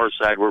on the north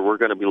side, we're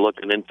going to be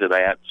looking into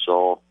that.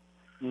 So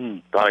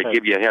thought I'd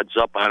give you a heads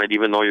up on it,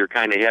 even though you're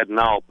kind of heading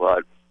out,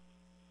 but...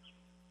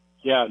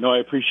 Yeah, no, I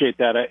appreciate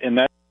that.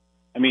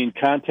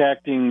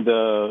 Contacting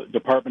the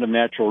Department of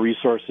Natural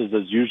Resources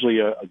is usually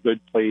a good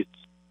place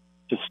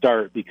to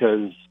start,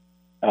 because,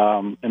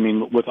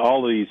 with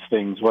all of these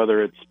things,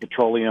 whether it's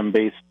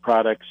petroleum-based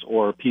products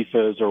or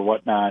PFAS or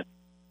whatnot,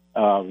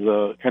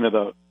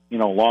 the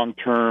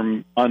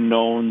long-term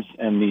unknowns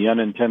and the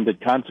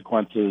unintended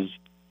consequences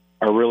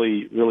are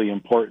really, really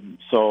important.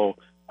 So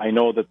I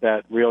know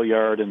that rail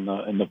yard and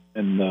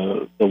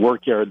the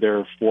work yard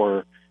there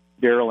for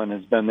Dairyland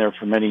has been there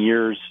for many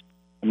years.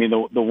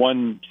 The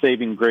one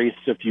saving grace,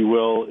 if you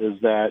will,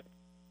 is that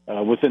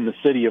within the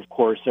city, of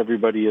course,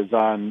 everybody is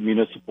on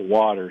municipal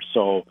water.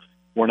 So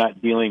we're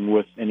not dealing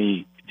with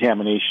any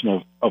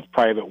contamination of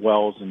private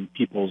wells and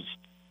people's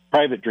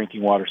private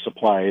drinking water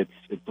supply.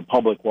 It's a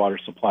public water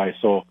supply.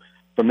 So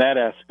from that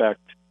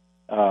aspect,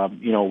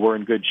 we're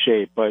in good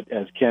shape. But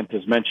as Kent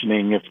is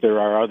mentioning, if there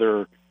are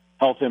other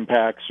health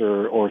impacts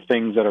or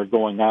things that are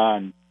going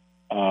on,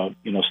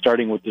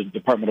 starting with the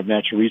Department of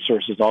Natural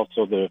Resources,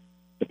 also the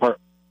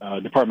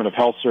Department of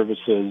Health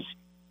Services,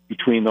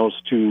 between those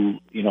two,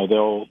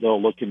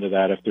 they'll look into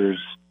that if there's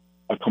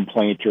a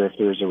complaint or if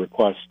there's a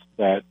request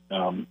that,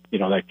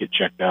 that get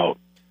checked out.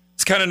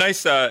 It's kind of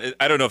nice. I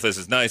don't know if this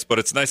is nice, but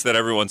it's nice that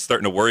everyone's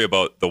starting to worry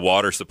about the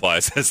water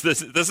supplies.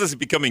 This is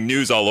becoming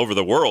news all over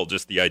the world,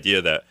 just the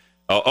idea that,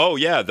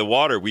 the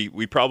water,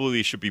 we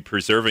probably should be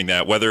preserving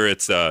that, whether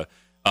it's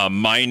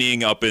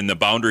mining up in the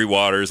boundary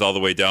waters all the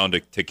way down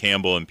to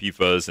Campbell and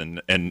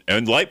PFAS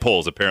and light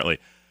poles, apparently.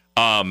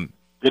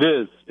 It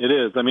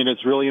is. I mean,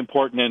 it's really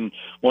important. And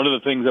one of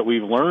the things that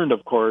we've learned,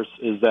 of course,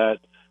 is that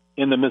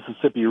in the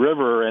Mississippi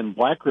River and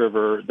Black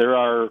River, there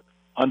are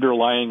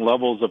underlying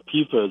levels of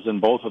PFAS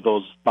in both of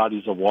those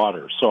bodies of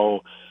water.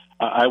 So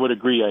I would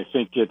agree. I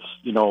think it's,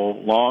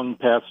 long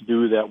past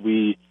due that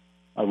we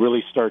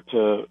really start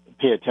to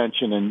pay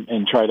attention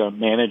and try to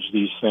manage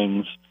these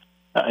things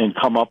and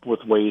come up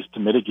with ways to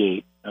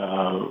mitigate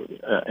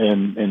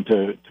and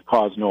to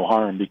cause no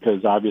harm,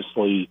 because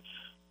obviously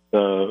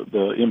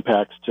the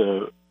impacts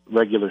to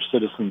regular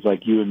citizens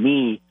like you and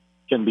me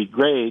can be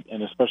great,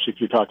 and especially if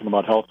you're talking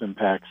about health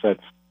impacts,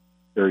 that's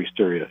very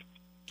serious.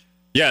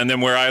 Yeah, and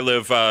then where I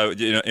live, out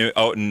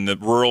in the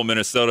rural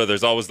Minnesota,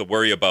 there's always the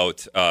worry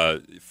about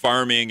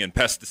farming and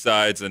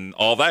pesticides, and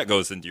all that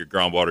goes into your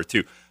groundwater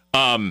too.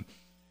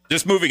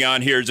 Just moving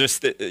on here,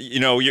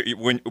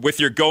 with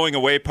your going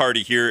away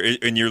party here,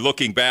 and you're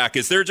looking back,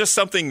 is there just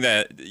something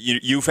that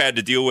you've had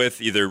to deal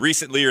with either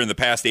recently or in the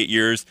past 8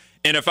 years?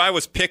 And if I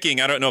was picking,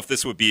 I don't know if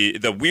this would be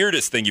the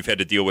weirdest thing you've had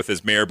to deal with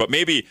as mayor, but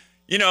maybe,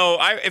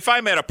 if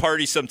I'm at a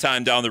party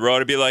sometime down the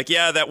road, I'd be like,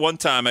 yeah, that one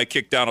time I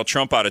kicked Donald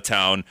Trump out of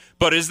town.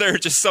 But is there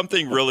just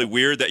something really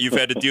weird that you've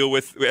had to deal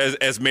with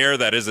as mayor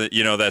that isn't,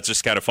 that's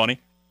just kind of funny?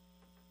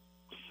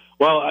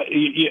 Well,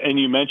 and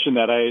you mentioned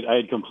that I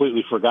had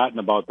completely forgotten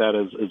about that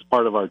as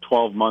part of our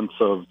 12 months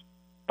of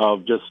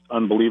just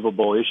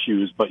unbelievable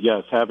issues. But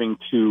yes, having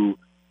to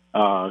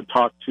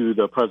talk to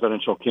the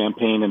presidential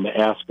campaign and to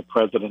ask the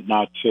president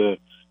not to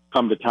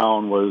come to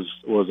town was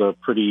a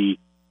pretty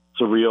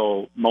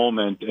surreal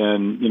moment.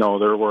 And,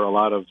 there were a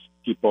lot of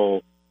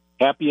people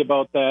happy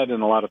about that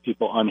and a lot of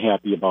people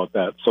unhappy about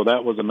that. So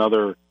that was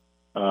another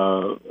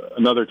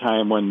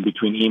time when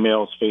between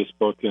emails,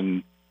 Facebook,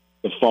 and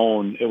the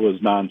phone, it was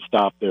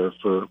nonstop there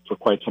for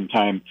quite some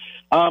time.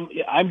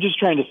 I'm just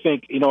trying to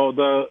think,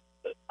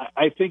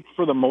 I think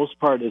for the most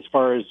part, as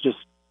far as just,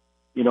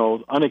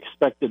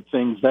 unexpected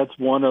things, that's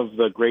one of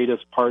the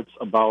greatest parts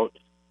about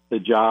the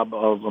job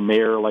of a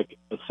mayor like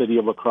a city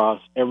of La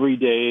Crosse. Every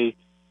day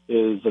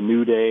is a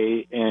new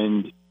day,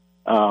 and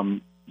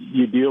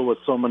you deal with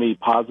so many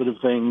positive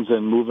things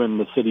and moving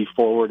the city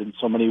forward in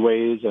so many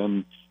ways,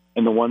 and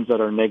the ones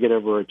that are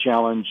negative or a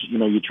challenge,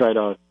 you try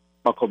to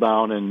buckle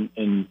down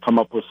and come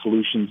up with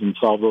solutions and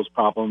solve those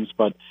problems.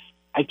 But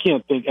I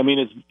can't think,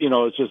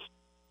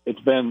 it's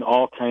been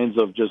all kinds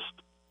of just,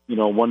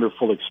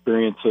 wonderful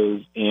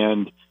experiences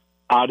and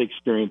odd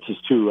experiences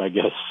too, I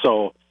guess.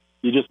 So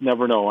you just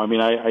never know. I mean,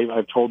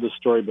 I've told this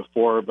story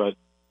before, but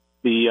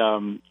I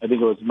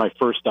think it was my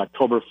first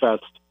Oktoberfest,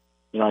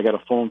 I got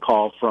a phone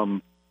call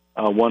from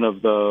one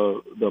of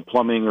the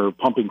plumbing or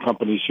pumping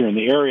companies here in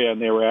the area,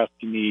 and they were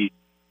asking me,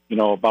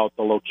 about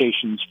the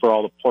locations for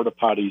all the porta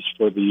potties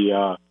for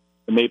the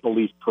Maple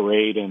Leaf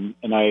Parade, and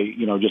I,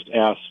 just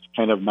asked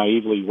kind of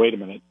naively, wait a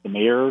minute, the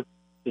mayor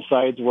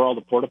decides where all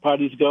the porta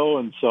potties go?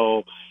 And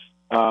so,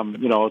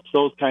 it's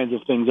those kinds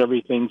of things,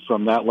 everything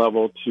from that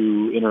level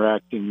to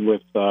interacting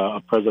with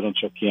a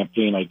presidential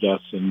campaign, I guess,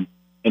 and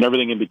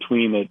everything in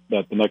between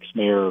that the next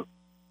mayor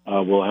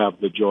will have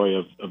the joy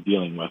of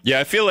dealing with. Yeah,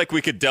 I feel like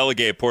we could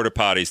delegate porta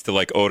potties to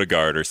like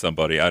Odegaard or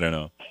somebody. I don't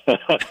know.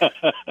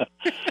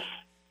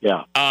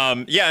 Yeah.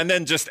 And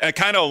then just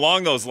kind of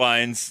along those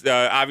lines,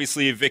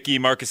 obviously Vicky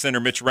Markison or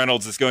Mitch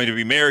Reynolds is going to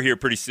be mayor here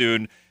pretty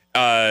soon.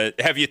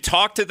 Have you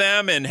talked to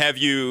them, and have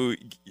you,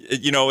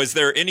 is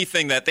there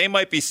anything that they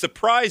might be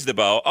surprised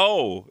about?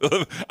 Oh,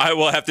 I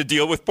will have to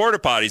deal with porta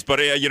potties, but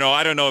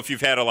I don't know if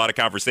you've had a lot of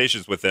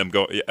conversations with them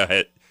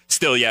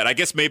still yet. I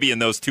guess maybe in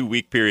those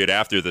 2-week period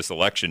after this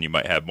election, you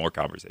might have more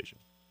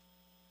conversations.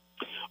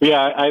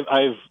 Yeah,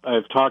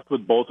 I've talked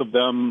with both of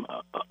them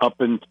up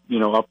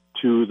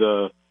to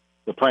the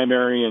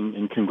primary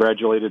and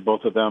congratulated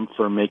both of them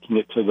for making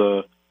it to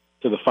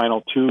the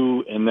final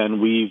two, and then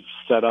we've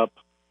set up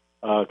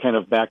kind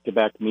of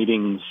back-to-back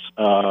meetings.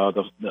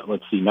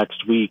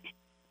 Next week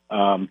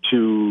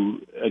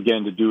to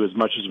do as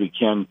much as we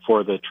can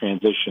for the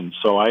transition.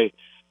 So I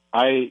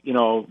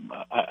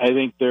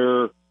think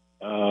they're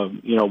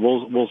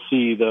we'll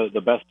see.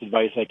 The best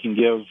advice I can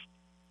give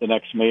the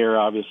next mayor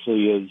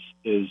obviously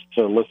is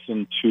to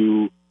listen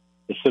to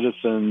the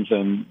citizens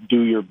and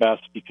do your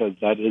best, because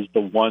that is the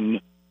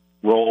one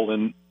role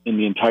in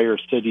the entire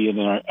city and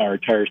in our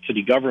entire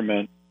city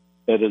government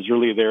that is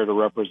really there to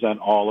represent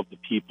all of the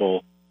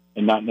people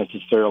and not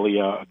necessarily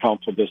a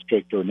council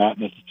district or not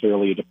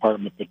necessarily a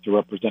department, but to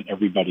represent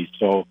everybody.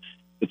 So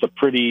it's a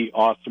pretty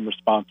awesome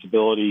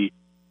responsibility.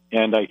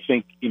 And I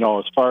think,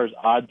 as far as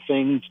odd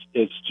things,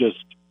 it's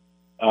just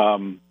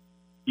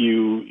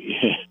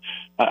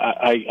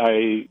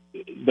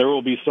there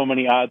will be so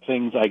many odd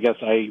things. I guess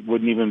I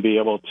wouldn't even be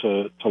able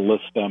to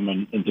list them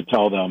and to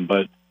tell them,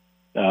 but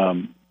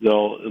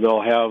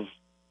they'll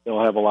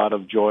have a lot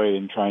of joy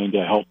in trying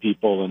to help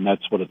people, and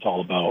that's what it's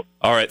all about.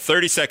 All right,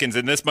 30 seconds,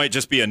 and this might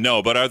just be a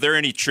no, but are there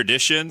any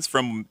traditions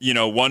from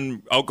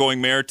one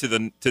outgoing mayor to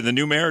the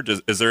new mayor?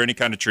 Is there any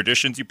kind of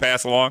traditions you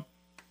pass along?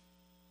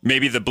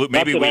 Maybe the blue.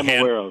 Maybe we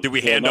hand. Did we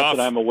hand off?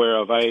 That I'm aware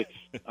of.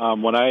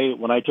 When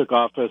I took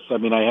office, I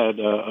had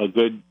a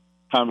good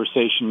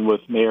conversation with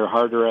Mayor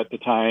Harder at the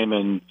time,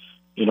 and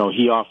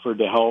he offered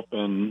to help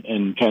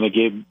and kind of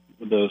gave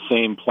the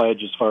same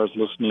pledge as far as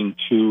listening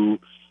to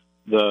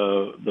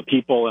the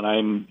people, and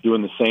I'm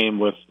doing the same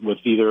with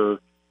either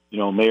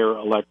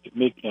Mayor-elect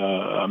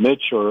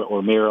Mitch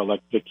or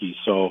Mayor-elect Vicky.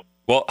 So.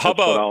 Well, how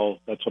about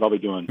that's what I'll be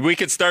doing. We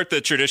could start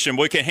the tradition.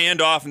 We can hand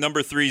off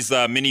number 3's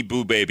mini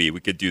Blue Baby.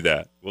 We could do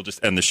that. We'll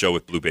just end the show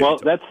with Blue Baby. Well,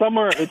 that's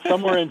somewhere. It's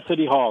somewhere in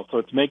City Hall, so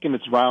it's making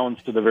its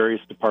rounds to the various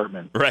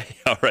departments. Right.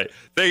 All right.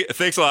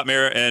 Thanks a lot,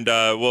 Mayor. And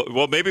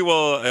maybe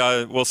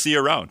we'll see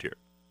you around here.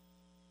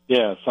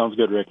 Yeah, sounds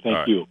good, Rick.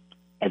 Thank you.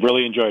 I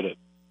really enjoyed it.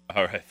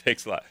 All right.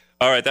 Thanks a lot.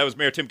 All right. That was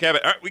Mayor Tim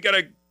Kabat. All right. We got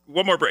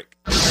one more break.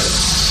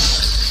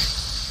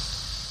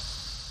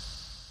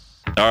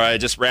 All right,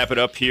 just wrap it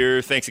up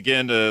here. Thanks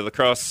again to La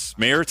Crosse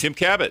Mayor Tim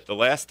Kabat. The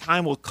last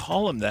time we'll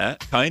call him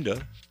that, kind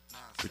of,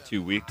 for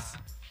 2 weeks.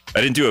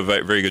 I didn't do a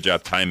very good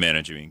job time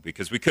managing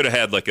because we could have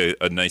had like a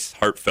nice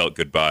heartfelt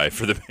goodbye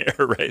for the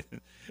mayor, right?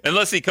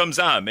 Unless he comes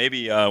on.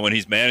 Maybe when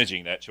he's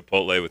managing that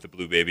Chipotle with the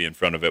Blue Baby in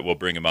front of it, we'll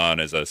bring him on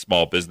as a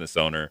small business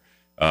owner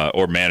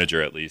or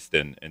manager at least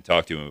and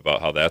talk to him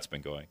about how that's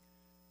been going.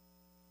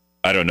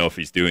 I don't know if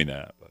he's doing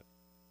that, but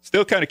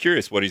still kind of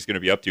curious what he's going to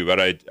be up to.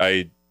 But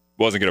I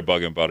wasn't going to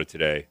bug him about it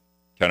today.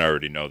 Kind of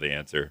already know the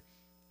answer.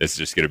 It's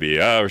just going to be,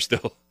 we're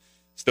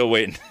still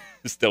waiting,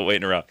 still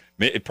waiting around.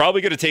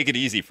 Probably going to take it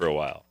easy for a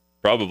while.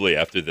 Probably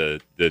after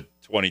the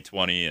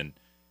 2020 and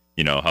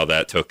how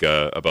that took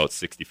about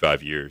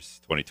 65 years.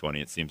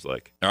 2020, it seems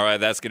like. All right,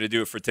 that's going to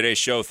do it for today's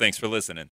show. Thanks for listening.